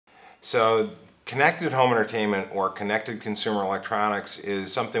So connected home entertainment or connected consumer electronics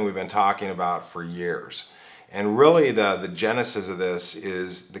is something we've been talking about for years. And really the genesis of this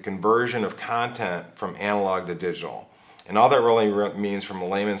is the conversion of content from analog to digital. And all that really means from a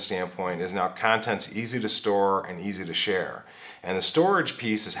layman's standpoint is now content's easy to store and easy to share. And the storage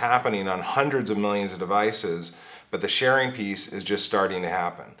piece is happening on hundreds of millions of devices, but the sharing piece is just starting to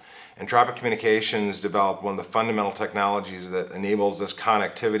happen. Entropic Communications developed one of the fundamental technologies that enables this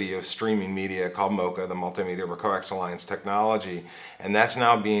connectivity of streaming media called MoCA, the Multimedia over Coax Alliance technology, and that's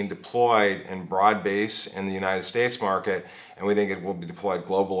now being deployed in broad base in the United States market, and we think it will be deployed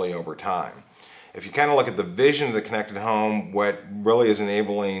globally over time. If you kind of look at the vision of the connected home, what really is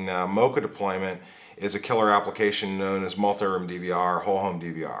enabling MoCA deployment is a killer application known as multi-room DVR, whole home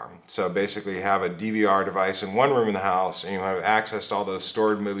DVR. So basically you have a DVR device in one room in the house and you have access to all those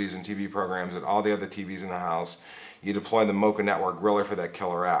stored movies and TV programs and all the other TVs in the house. You deploy the MoCA network really for that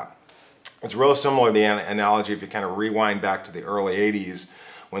killer app. It's real similar to the analogy if you kind of rewind back to the early 80s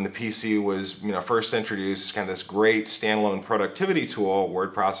when the PC was first introduced, kind of this great standalone productivity tool,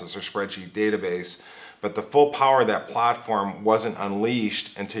 word processor, spreadsheet, database. But the full power of that platform wasn't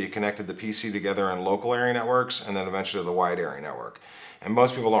unleashed until you connected the PC together in local area networks and then eventually the wide area network. And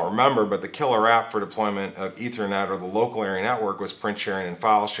most people don't remember, but the killer app for deployment of Ethernet or the local area network was print sharing and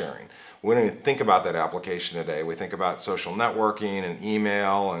file sharing. We don't even think about that application today. We think about social networking and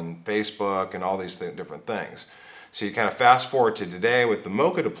email and Facebook and all these different things. So you kind of fast forward to today with the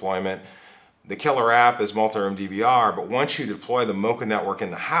MoCA deployment. The killer app is multi-room DVR, but once you deploy the MoCA network in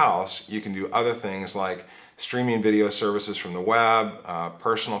the house, you can do other things like streaming video services from the web,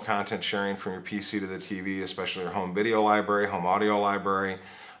 personal content sharing from your PC to the TV, especially your home video library, home audio library,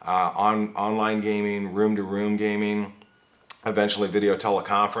 online gaming, room-to-room gaming, eventually video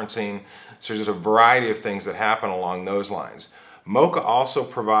teleconferencing. So there's just a variety of things that happen along those lines. MoCA also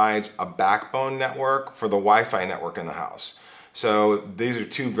provides a backbone network for the Wi-Fi network in the house. So these are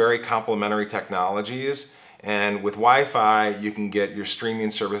two very complementary technologies, and with Wi-Fi you can get your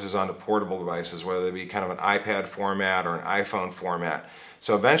streaming services onto portable devices, whether they be kind of an iPad format or an iPhone format.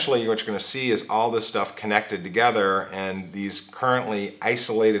 So eventually what you're going to see is all this stuff connected together, and these currently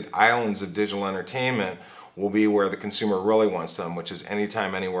isolated islands of digital entertainment will be where the consumer really wants them, which is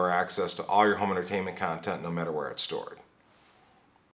anytime, anywhere access to all your home entertainment content no matter where it's stored.